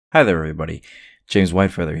Hi there, everybody. James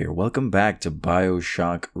Whitefeather here. Welcome back to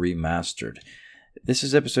Bioshock Remastered. This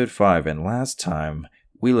is episode 5, and last time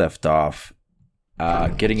we left off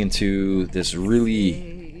getting into this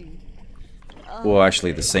really... Well,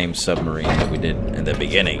 actually the same submarine that we did in the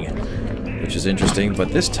beginning, which is interesting, but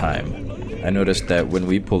this time I noticed that when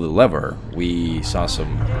we pulled the lever, we saw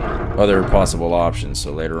some other possible options,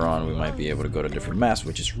 so later on we might be able to go to different maps,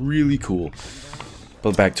 which is really cool.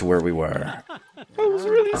 But back to where we were. I was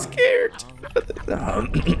really scared.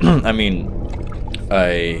 I mean,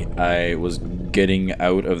 I was getting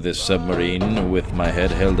out of this submarine with my head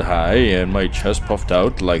held high and my chest puffed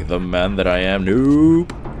out like the man that I am.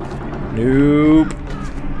 Nope. Nope.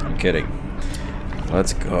 I'm kidding.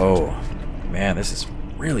 Let's go. Man, this is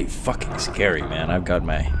really fucking scary, man. I've got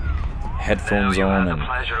my headphones on and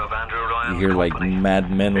you hear like mad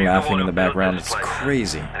men laughing in the background. It's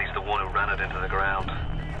crazy.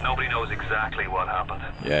 Nobody knows exactly what happened.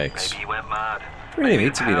 Yikes. Maybe he went mad. Pretty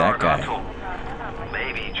neat to be that guy.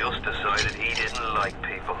 Maybe he just decided he didn't like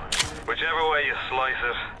people. Whichever way you slice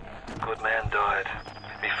it, good men died.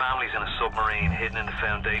 My family's in a submarine hidden in the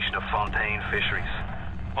foundation of Fontaine Fisheries.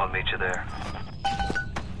 I'll meet you there.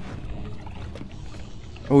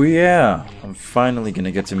 Oh yeah, I'm finally gonna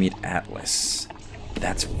get to meet Atlas.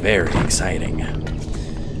 That's very exciting.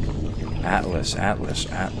 Atlas.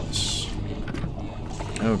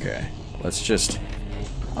 Okay, I'm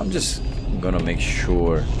just gonna make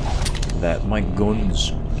sure that my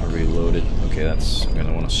guns are reloaded. Okay, I'm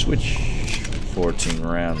gonna want to switch 14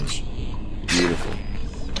 rounds. Beautiful.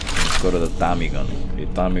 Let's go to the Tommy gun. Hey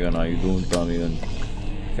Tommy gun, how you doing, Tommy gun?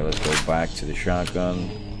 Okay, let's go back to the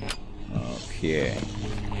shotgun. Okay.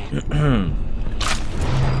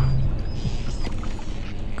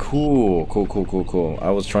 Cool.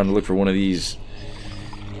 I was trying to look for one of these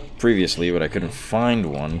previously, but I couldn't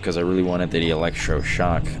find one because I really wanted the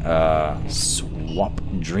electroshock swap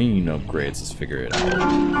dream upgrades. Let's figure it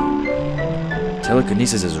out.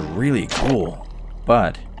 Telekinesis is really cool,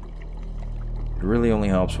 but it really only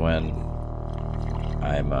helps when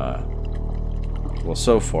I'm well,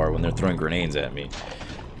 so far when they're throwing grenades at me.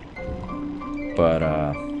 But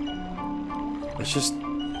let's just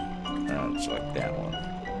select that one.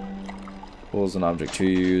 Pulls an object to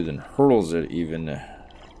you, then hurls it even.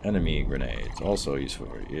 Enemy grenades, also useful.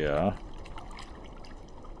 Yeah.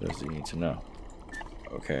 Does he need to know?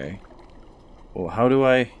 Okay. Well, how do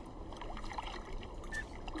I...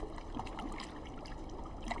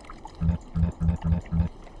 It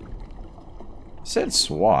said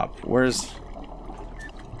swap. Where's...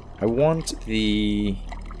 I want the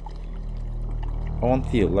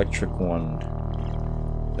electric one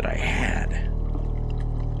that I had.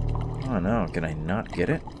 Oh no, can I not get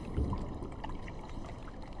it?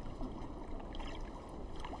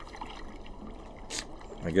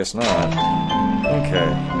 I guess not.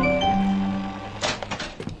 Okay.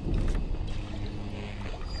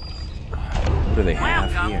 What do they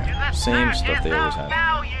have here? Same stuff they always have.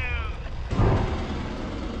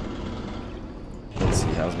 Let's see,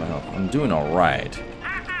 how's my health? I'm doing alright.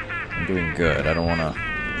 I'm doing good. I don't want to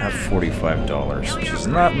have $45, which is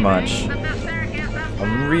not much.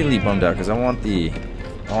 I'm really bummed out because I want the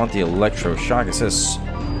electroshock. It says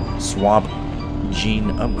swap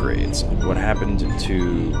gene upgrades. What happened to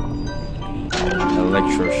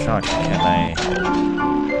electroshock? Can I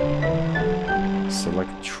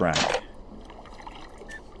select track?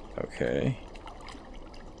 Okay.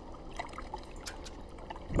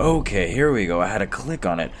 Okay, here we go. I had to click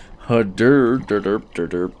on it.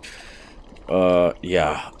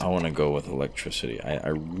 Yeah, I want to go with electricity. I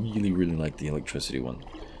really like the electricity one.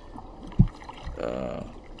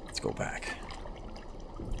 Let's go back.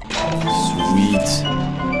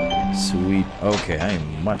 Sweet. Okay, I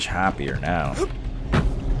am much happier now.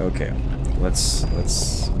 Okay, let's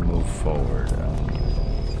move forward.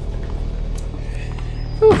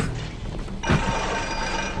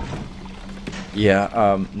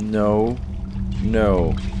 Yeah. No.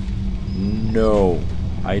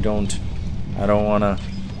 I don't wanna.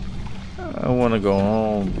 I wanna go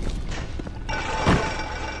home.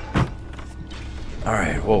 All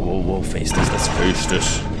right. We'll face this. Let's face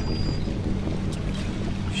this.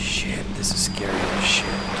 This is scary as shit.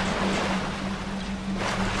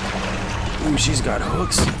 Ooh, she's got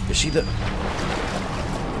hooks. Is she the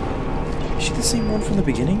same one from the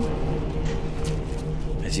beginning?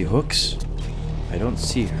 Is he hooks? I don't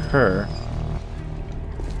see her.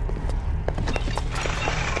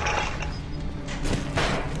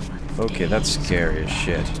 Okay, that's scary as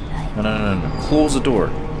shit. No. Close the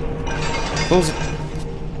door. Close it.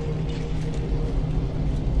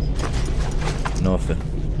 Nothing.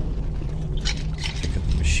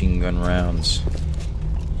 machine gun rounds.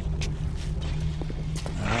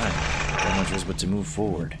 Alright, not much is but to move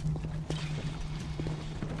forward.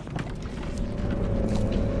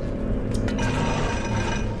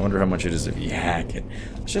 I wonder how much it is if you hack it.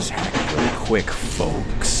 Let's just hack it really quick,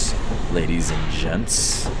 folks. Ladies and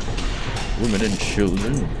gents. Women and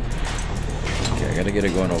children. Okay, I gotta get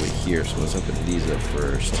it going over here, so let's open these up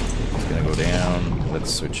first. It's gonna go down.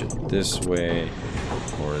 Let's switch it this way.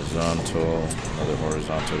 Horizontal. Another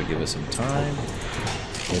horizontal to give us some time.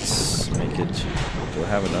 Let's make it... Do I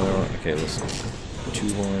have another one? Okay, listen.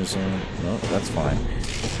 2 horizontal. No, that's fine.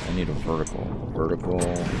 I need a vertical. Vertical.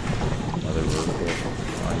 Another vertical.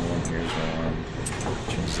 Find one. Here's one.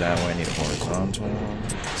 Change that way. I need a horizontal.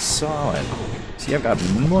 Solid. See, I've got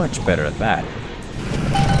much better at that.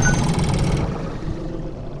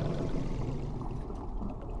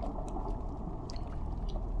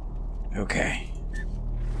 Okay.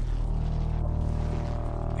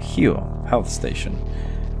 Heal. Health station.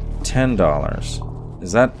 $10.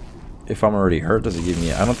 Is that... If I'm already hurt, does it give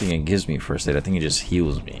me... I don't think it gives me first aid. I think it just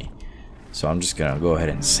heals me. So I'm just gonna go ahead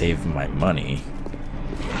and save my money.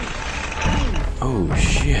 Oh,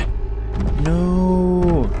 shit.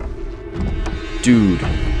 No. Dude.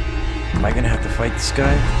 Am I gonna have to fight this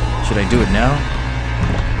guy? Should I do it now?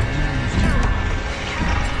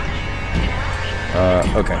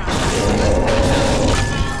 Okay.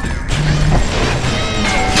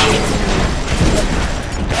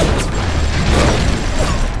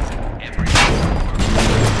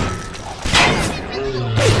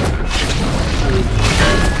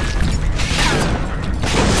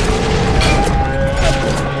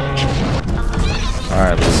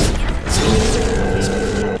 Alright, let's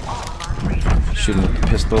shoot him with the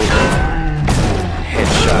pistol.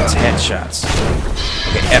 Headshots, headshots.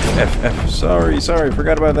 Okay, F. Sorry,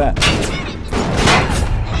 forgot about that.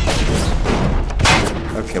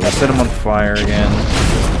 Okay, let's set him on fire again.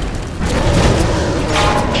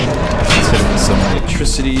 Let's hit him with some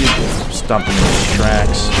electricity. Stomp him in his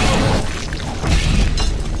tracks.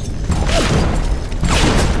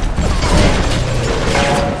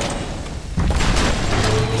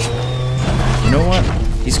 You know what?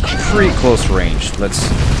 He's pretty close range. Let's...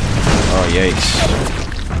 Oh, yikes.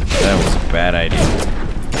 That was a bad idea.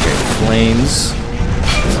 Okay, flames.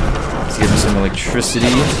 Let's give him some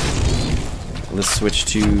electricity. Let's switch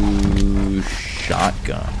to...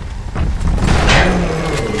 shotgun.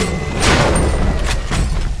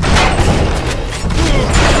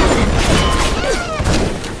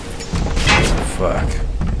 Fuck.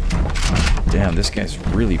 Damn, this guy's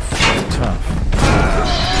really fucking tough.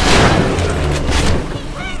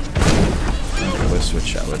 Let's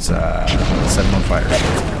switch out. Let's set him on fire.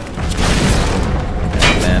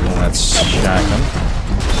 And then let's shock him.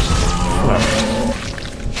 Fuck.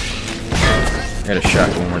 I gotta shock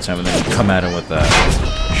him one more time and then come at him with a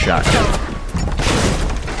shotgun.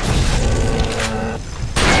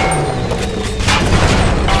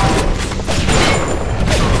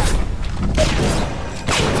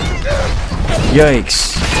 Yikes.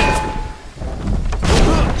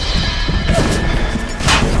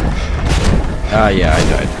 Ah, yeah, I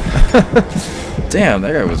died. Damn,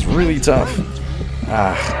 that guy was really tough.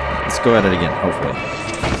 Let's go at it again, hopefully.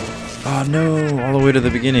 Oh no, all the way to the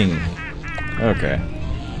beginning. Okay.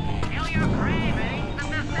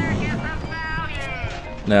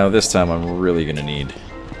 Now this time I'm really gonna need...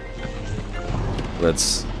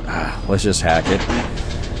 Let's just hack it.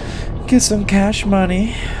 Get some cash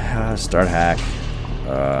money. Start hack.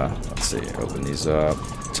 Let's see, open these up.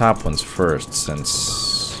 Top ones first, since...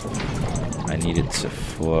 I need it to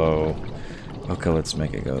flow. Okay, let's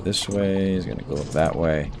make it go this way. It's gonna go that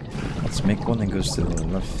way. Let's make one that goes to the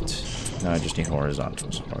left. No, I just need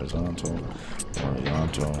horizontals. Horizontal.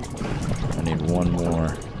 Horizontal. I need one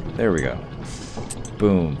more. There we go.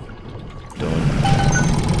 Boom. Done.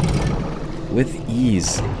 With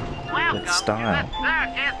ease. With style.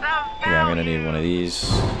 Yeah, I'm gonna need one of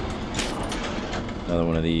these. Another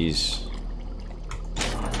one of these.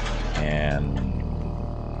 And...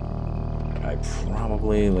 I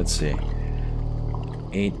probably, let's see,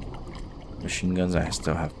 8 machine guns. I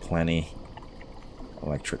still have plenty.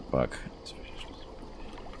 Electric buck.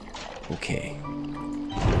 Okay.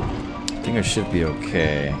 I think I should be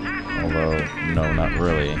okay. Although, no, not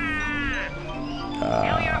really.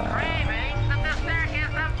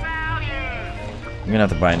 I'm gonna have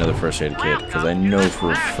to buy another first aid kit because I know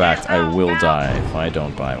for a fact I will die if I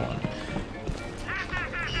don't buy one.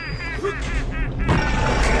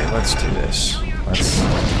 Let's do this.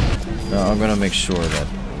 No, I'm gonna make sure that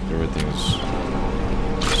everything's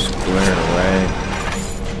squared away.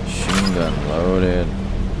 Machine gun loaded.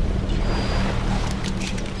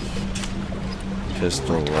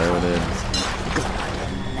 Pistol loaded.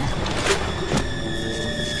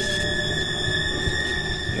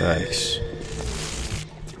 Yikes.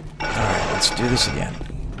 Alright, let's do this again.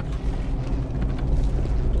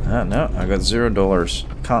 No, I got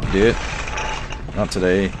 $0. Can't do it. Not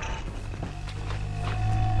today.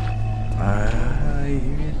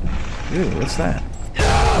 Ew, what's that?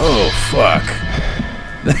 Oh, fuck.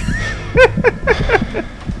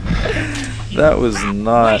 That was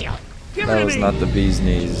not the bee's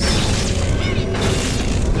knees.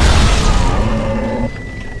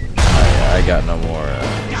 I got no more.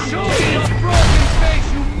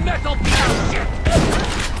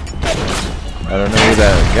 I don't know who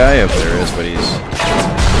that guy up there is, but he's...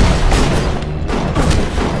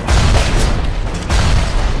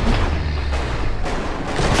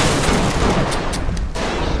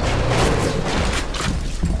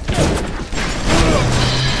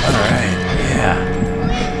 Alright, yeah.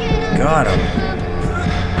 Got him.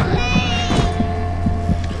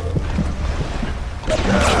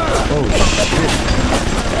 Oh,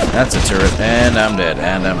 shit. That's a turret, and I'm dead,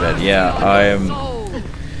 Yeah, I'm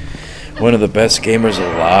one of the best gamers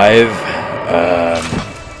alive.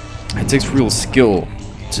 It takes real skill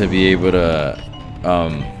to be able to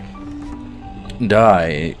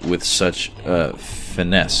die with such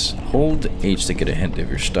finesse. Hold H to get a hint if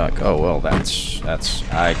you're stuck. Oh well, that's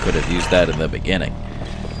I could have used that in the beginning.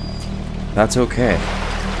 That's okay.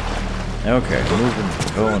 Okay, moving,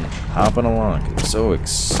 going, hopping along. I'm so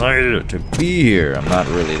excited to be here. I'm not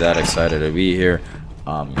really that excited to be here.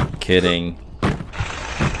 I'm kidding.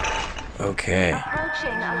 Okay.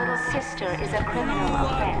 Approaching a little sister is a criminal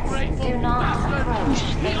offense. Do not approach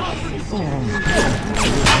the little sister.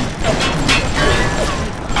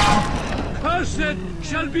 Person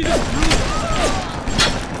shall be the truth.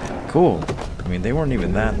 Cool. I mean, they weren't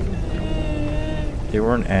even that. They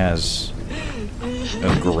weren't as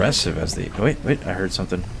aggressive as they. Wait, I heard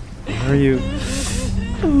something. Where are you?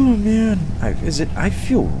 Oh man, I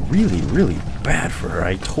feel really bad for her.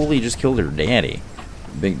 I totally just killed her daddy.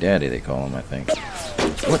 Big Daddy, they call him, I think.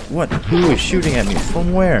 What? Who is shooting at me?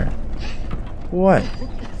 From where? What?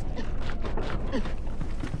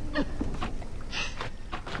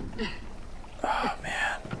 Oh,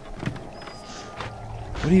 man.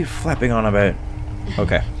 What are you flapping on about?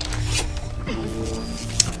 Okay.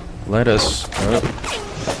 Let us... Oh.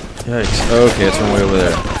 Yikes. Okay, it's from way over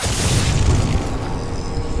there.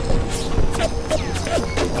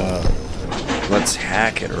 Let's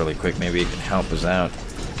hack it really quick. Maybe it can help us out.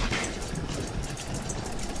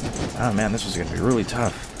 Oh man, this was gonna be really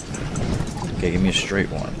tough. Okay, give me a straight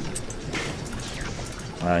one.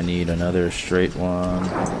 I need another straight one.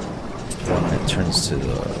 One that turns to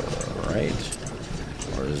the right.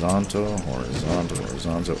 Horizontal,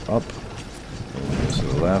 up. To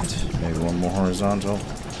the left. Maybe one more horizontal.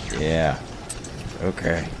 Yeah.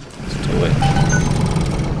 Okay. Let's do it.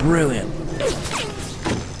 Brilliant.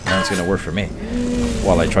 Now it's gonna work for me.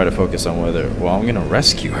 While I try to focus on whether... Well, I'm gonna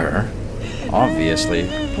rescue her. Obviously.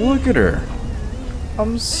 Look at her.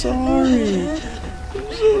 I'm sorry.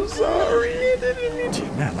 I'm so sorry. I didn't mean to.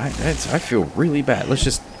 Man, I feel really bad. Let's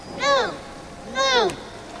just... No!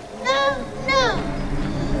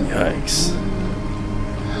 Yikes.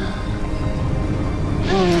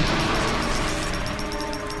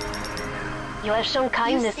 You have shown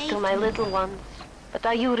kindness to my little ones, but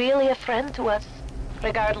are you really a friend to us?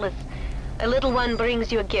 Regardless, a little one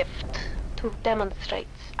brings you a gift to demonstrate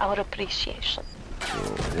our appreciation.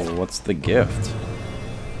 Well, what's the gift?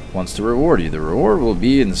 Wants to reward you. The reward will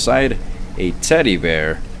be inside a teddy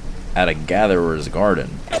bear at a gatherer's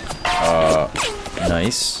garden.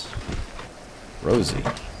 Nice. Rosie.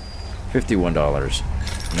 $51.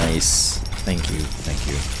 Nice. Thank you.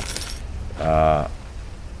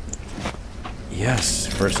 Yes.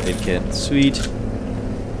 First aid kit. Sweet.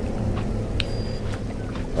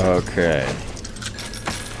 Okay.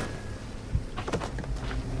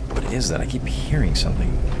 What is that? I keep hearing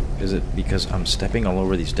something. Is it because I'm stepping all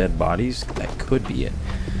over these dead bodies? That could be it.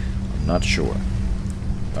 I'm not sure.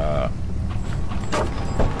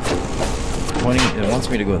 It wants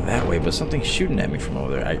me to go that way, but something's shooting at me from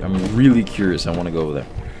over there. I'm really curious. I want to go over there,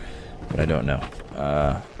 but I don't know.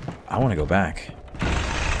 I want to go back.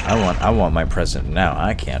 I want my present now.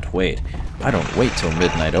 I can't wait. I don't wait till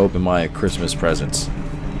midnight to open my Christmas presents.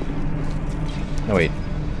 No, wait.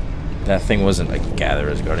 That thing wasn't a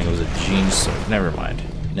gatherer's garden. It was a jeans store. Never mind.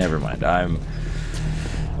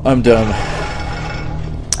 I'm dumb.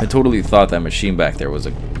 I totally thought that machine back there was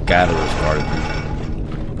a gatherer's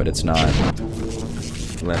garden, but it's not.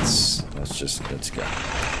 Let's go.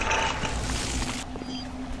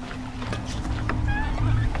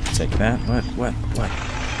 It's take that. What?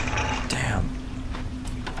 Damn.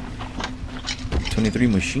 23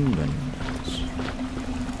 machine guns.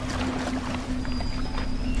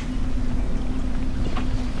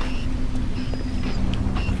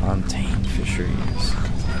 Fontaine fisheries.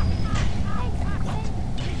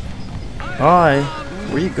 Hi,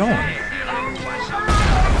 where you going?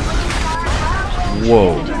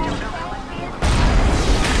 Whoa.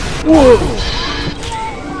 Whoa!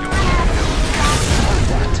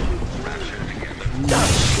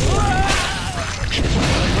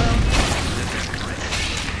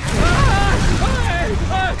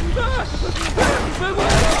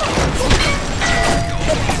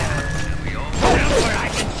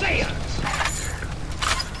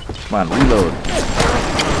 Come on, reload.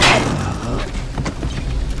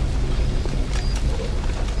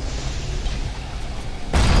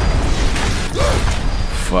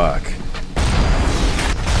 Fuck.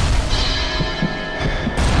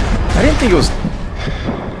 I didn't think it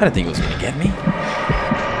was gonna get me.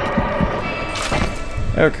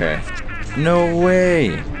 Okay. No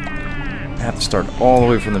way. I have to start all the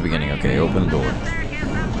way from the beginning. Okay, open the door.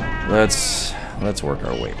 Let's work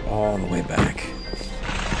our way all the way back.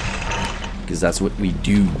 Because that's what we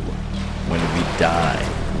do when we die.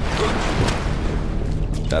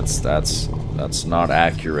 That's not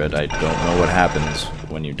accurate. I don't know what happens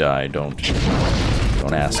when you die. Don't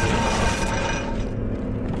ask me.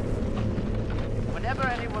 Whenever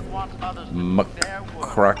anyone wants others to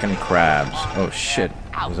Muck-crackin' crabs. Oh shit.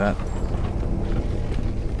 What was that?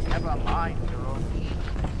 never mind your own needs,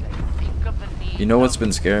 they say. Think of the needs You know what's of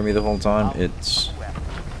been scaring me the whole time? It's...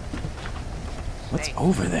 What's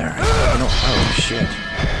over there? Oh shit.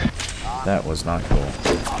 That was not cool.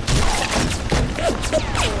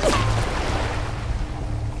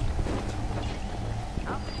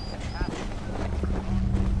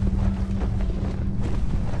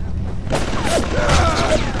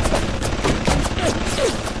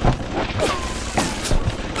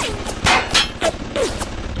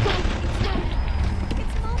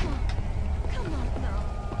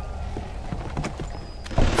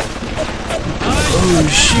 Oh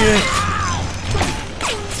shit!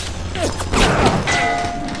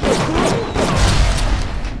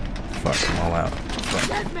 Fuck them all out. Fuck.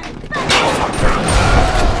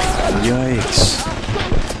 Yikes.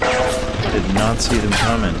 I did not see them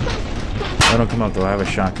coming. Oh, don't come up though, I have a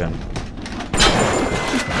shotgun.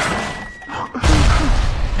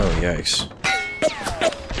 Oh, yikes.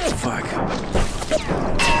 Fuck.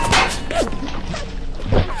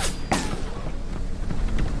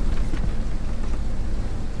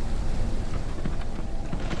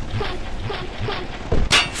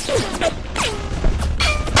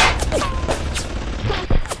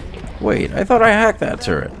 Wait, I thought I hacked that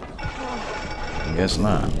turret. I guess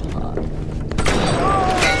not.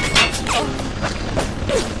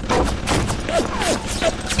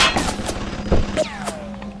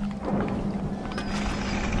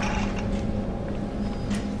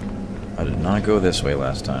 I did not go this way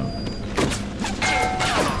last time.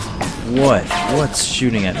 What? What's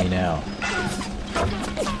shooting at me now?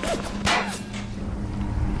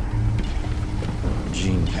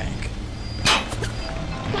 Gene bank.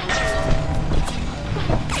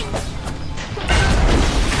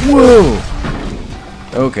 Whoa!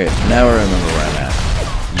 Okay, now I remember where I'm at.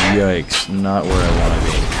 Yikes, not where I want to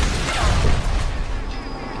be.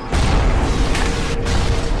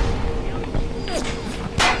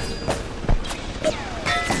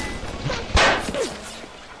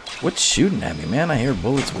 What's shooting at me, man? I hear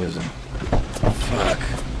bullets whizzing. Fuck.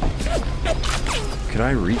 Could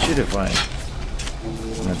I reach it if I...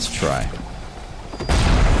 Let's try.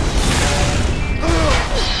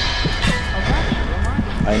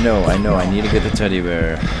 I know, I need to get the teddy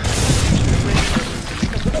bear.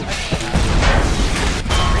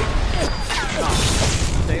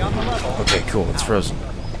 Okay, cool, it's frozen.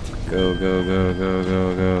 Go, go, go, go,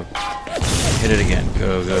 go, go. Hit it again.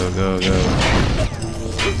 Go, go, go, go.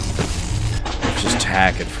 Just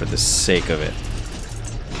hack it for the sake of it.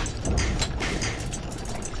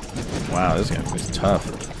 Wow, this game is tough.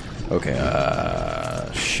 Okay,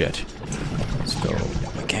 shit. Let's go.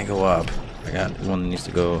 I can't go up. I got one that needs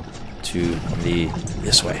to go to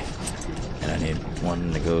this way. And I need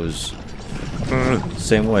one that goes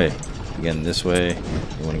same way. Again, this way.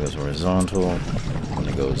 One that goes horizontal. One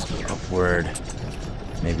that goes upward.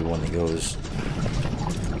 Maybe one that goes...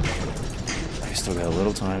 I still got a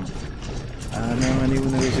little time. No, I need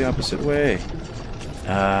one that goes the opposite way.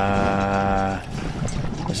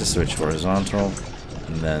 Let's just switch horizontal.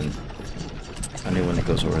 And then I need one that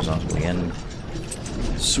goes horizontal again.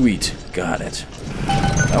 Sweet. Got it.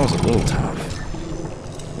 That was a little tough.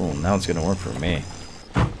 Oh, now it's gonna work for me.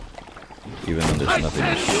 Even though there's nothing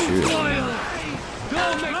to shoot.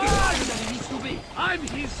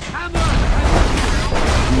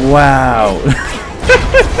 Wow!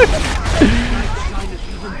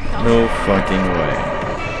 No fucking way.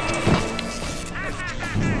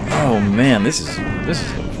 Oh man, this is a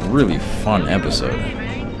really fun episode.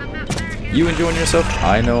 You enjoying yourself?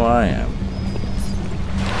 I know I am.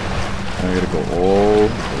 I'm gonna go all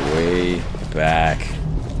the way back.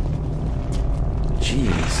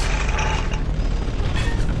 Jeez.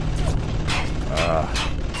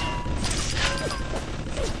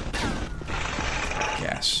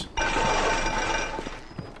 Gas.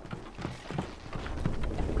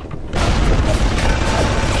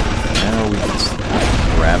 Now we can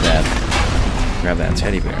grab that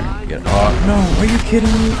teddy bear. Get. Oh no! Are you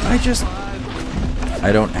kidding me?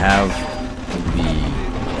 I don't have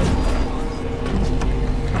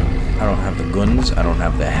the guns. I don't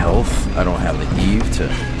have the health. I don't have the Eve to.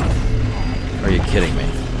 Are you kidding me?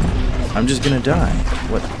 I'm just gonna die.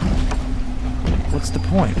 What's the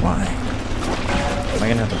point? Why? Am I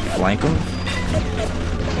gonna have to flank him?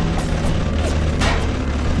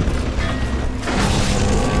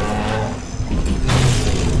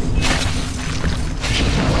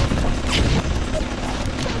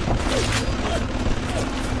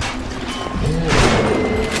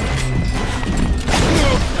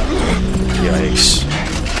 Yikes.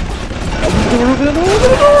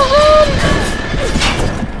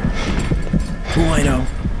 Oh, I know.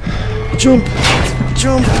 Jump!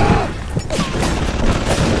 Jump!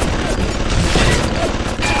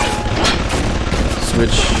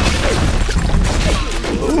 Switch.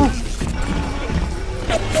 Ooh.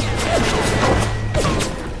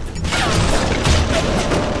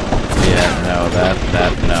 Yeah, no,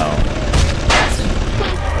 no.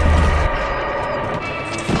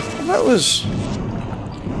 That was...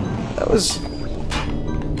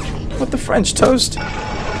 What the French toast?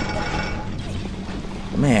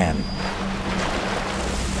 Man.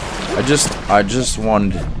 I just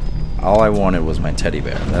wanted... All I wanted was my teddy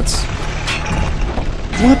bear. That's...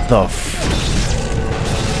 What the f...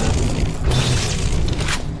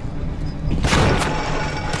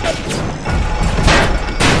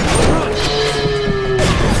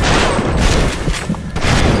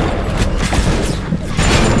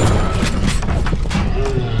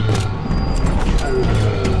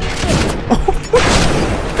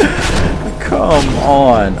 Come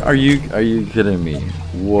on! Are you kidding me?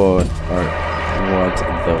 What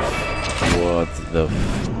the f...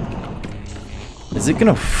 Is it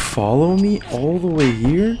gonna follow me all the way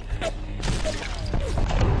here?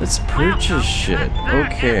 Let's purchase shit.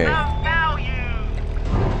 Okay.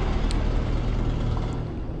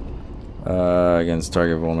 Against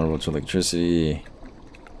target vulnerable to electricity.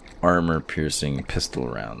 Armor-piercing pistol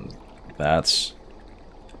round. That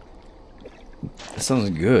sounds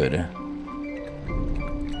good.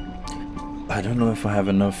 I don't know if I have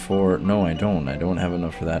enough for... No, I don't. I don't have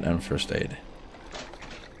enough for that and first aid.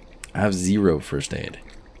 I have 0 first aid.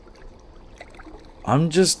 I'm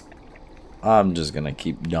just gonna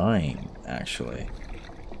keep dying, actually.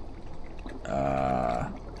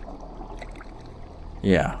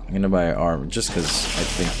 Yeah, I'm gonna buy armor just because I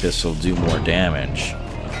think this will do more damage.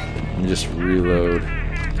 And just reload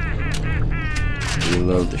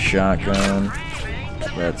the shotgun.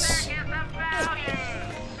 Let's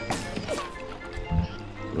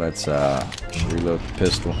reload the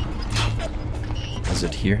pistol. Is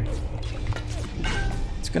it here?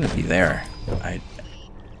 It's gonna be there.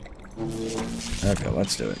 Okay,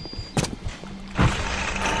 let's do it.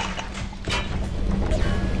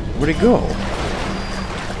 Where'd it go?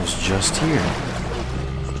 It was just here.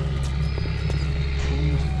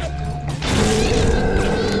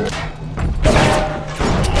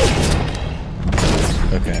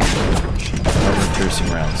 Okay. Armor-piercing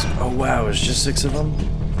rounds. Oh wow, it's just 6 of them?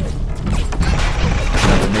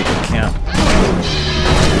 Never make them count.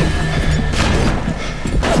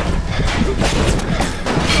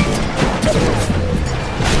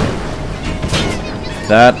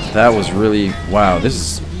 That was really... Wow,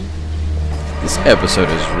 this episode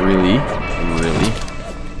is really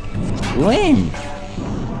lame.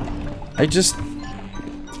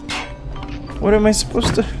 What am I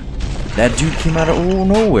supposed to... That dude came out of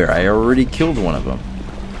nowhere. I already killed one of them.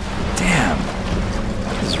 Damn.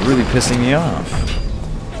 This is really pissing me off.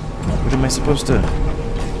 What am I supposed to...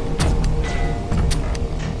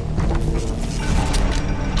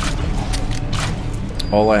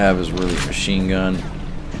 All I have is really machine gun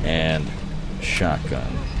and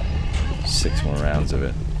shotgun. 6 more rounds of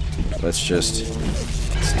it. Let's do it.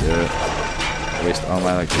 Waste all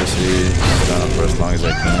my electricity. Sit on it for as long as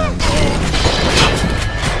I can.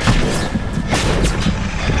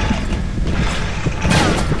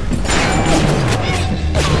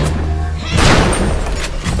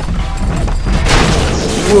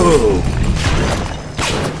 Whoa!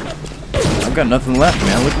 I've got nothing left,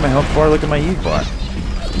 man. Look at my health bar, look at my E bar.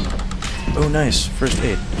 Oh, nice. First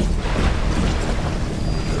aid.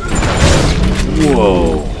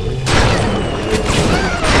 Whoa.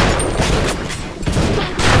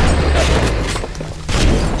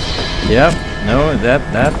 Yep. No,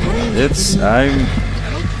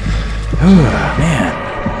 man.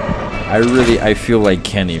 I feel like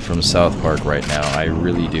Kenny from South Park right now. I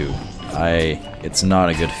really do. It's not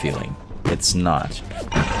a good feeling. It's not.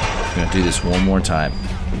 I'm gonna do this one more time.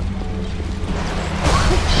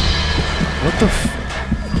 What the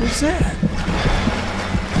what was that?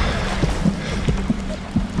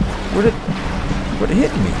 What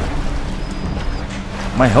hit me?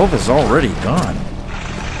 My health is already gone.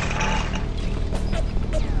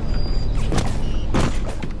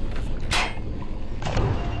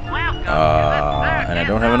 And I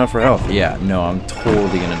don't have enough for health. Yeah, no, I'm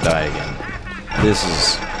totally gonna die again. This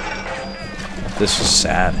is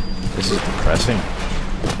sad. This is depressing.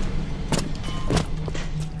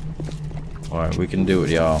 Alright, we can do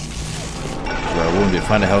it, y'all. We're wounded.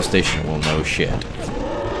 Find a health station. Well, no shit.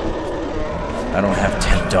 I don't have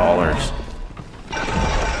 $10.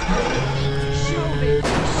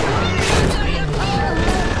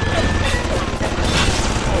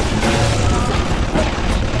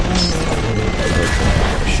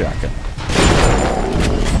 Shotgun.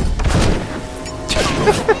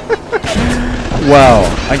 Wow,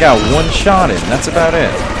 I got one shot in. That's about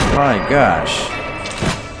it. My gosh.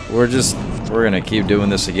 We're gonna keep doing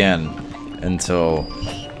this again until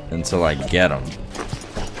I get them.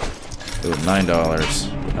 It was $9.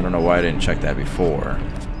 I don't know why I didn't check that before.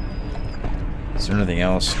 Is there anything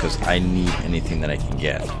else? Because I need anything that I can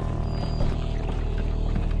get.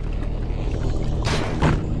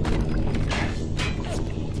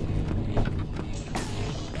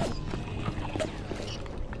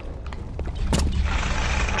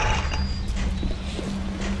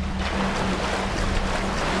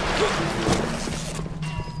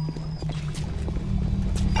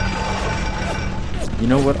 You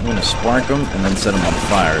know what? I'm going to spark them and then set them on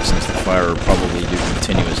fire, since the fire will probably do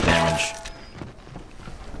continuous damage.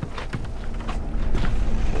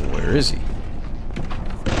 Where is he?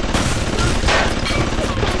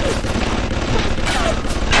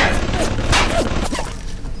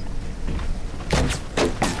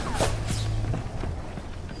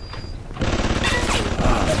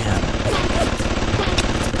 Oh, man.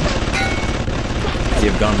 Could he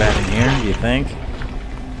have gone back in here, do you think?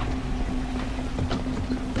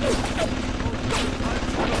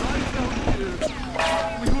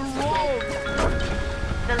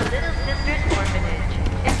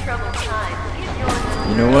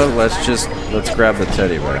 You know what? Let's grab the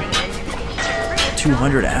teddy bear.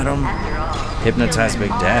 200 Adam? Hypnotize Big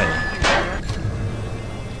Daddy.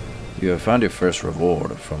 You have found your first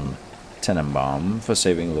reward from Tenenbaum for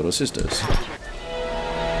saving little sisters.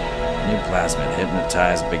 New plasmid,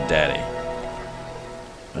 hypnotize Big Daddy.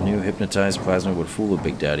 A new hypnotized plasmid would fool a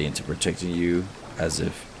Big Daddy into protecting you as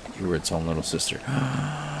if you were its own little sister.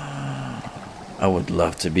 I would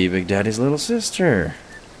love to be Big Daddy's little sister.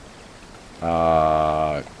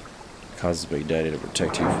 Causes Big Daddy to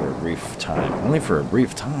protect you for a brief time. Only for a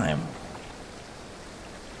brief time?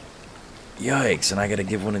 Yikes, and I gotta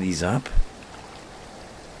give one of these up?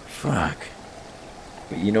 Fuck.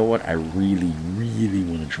 But you know what? I really, really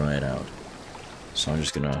want to try it out. So I'm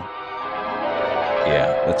just gonna...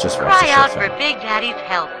 Yeah, let's just watch the Cry show. out for Big Daddy's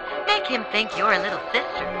help. Make him think you're a little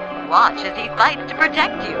sister. Watch as he fights to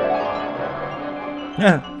protect you.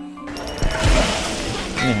 Yeah.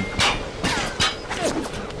 Yeah.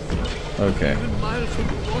 Okay.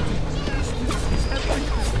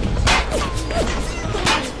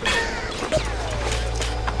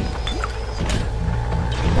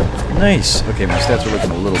 Nice. Okay, my stats are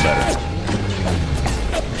looking a little better.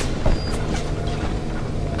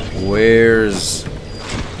 Where's...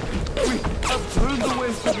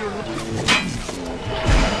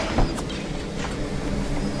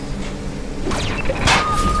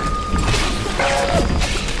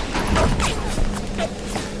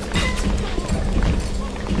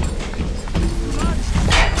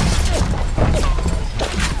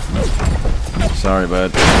 Sorry,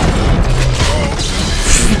 bud.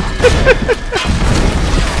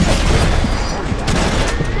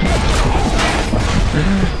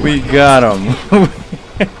 We got him.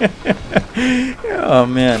 Oh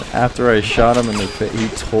man, after I shot him in the face, he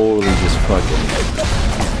totally just fucking...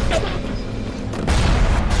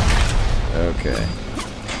 Okay.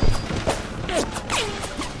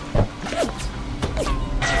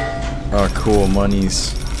 Oh cool,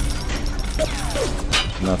 monies.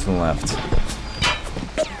 Nothing left.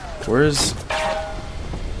 Where's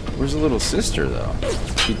the little sister though?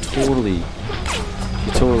 She totally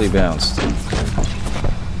bounced.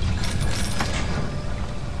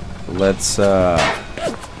 Let's I'm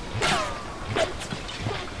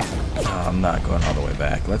not going all the way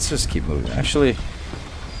back. Let's just keep moving. Actually,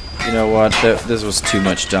 you know what? This was too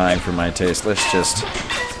much dying for my taste. Let's just...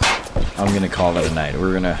 I'm gonna call that a night.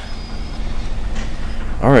 We're gonna...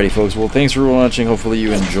 Alrighty, folks. Well, thanks for watching. Hopefully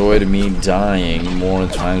you enjoyed me dying more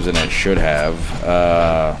times than I should have.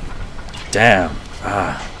 Damn.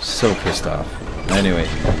 So pissed off. Anyway,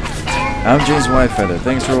 I'm James Whitefeather.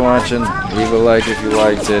 Thanks for watching. Leave a like if you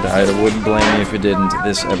liked it. I wouldn't blame you if you didn't.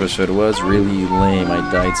 This episode was really lame. I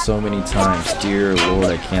died so many times. Dear Lord,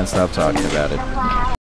 I can't stop talking about it.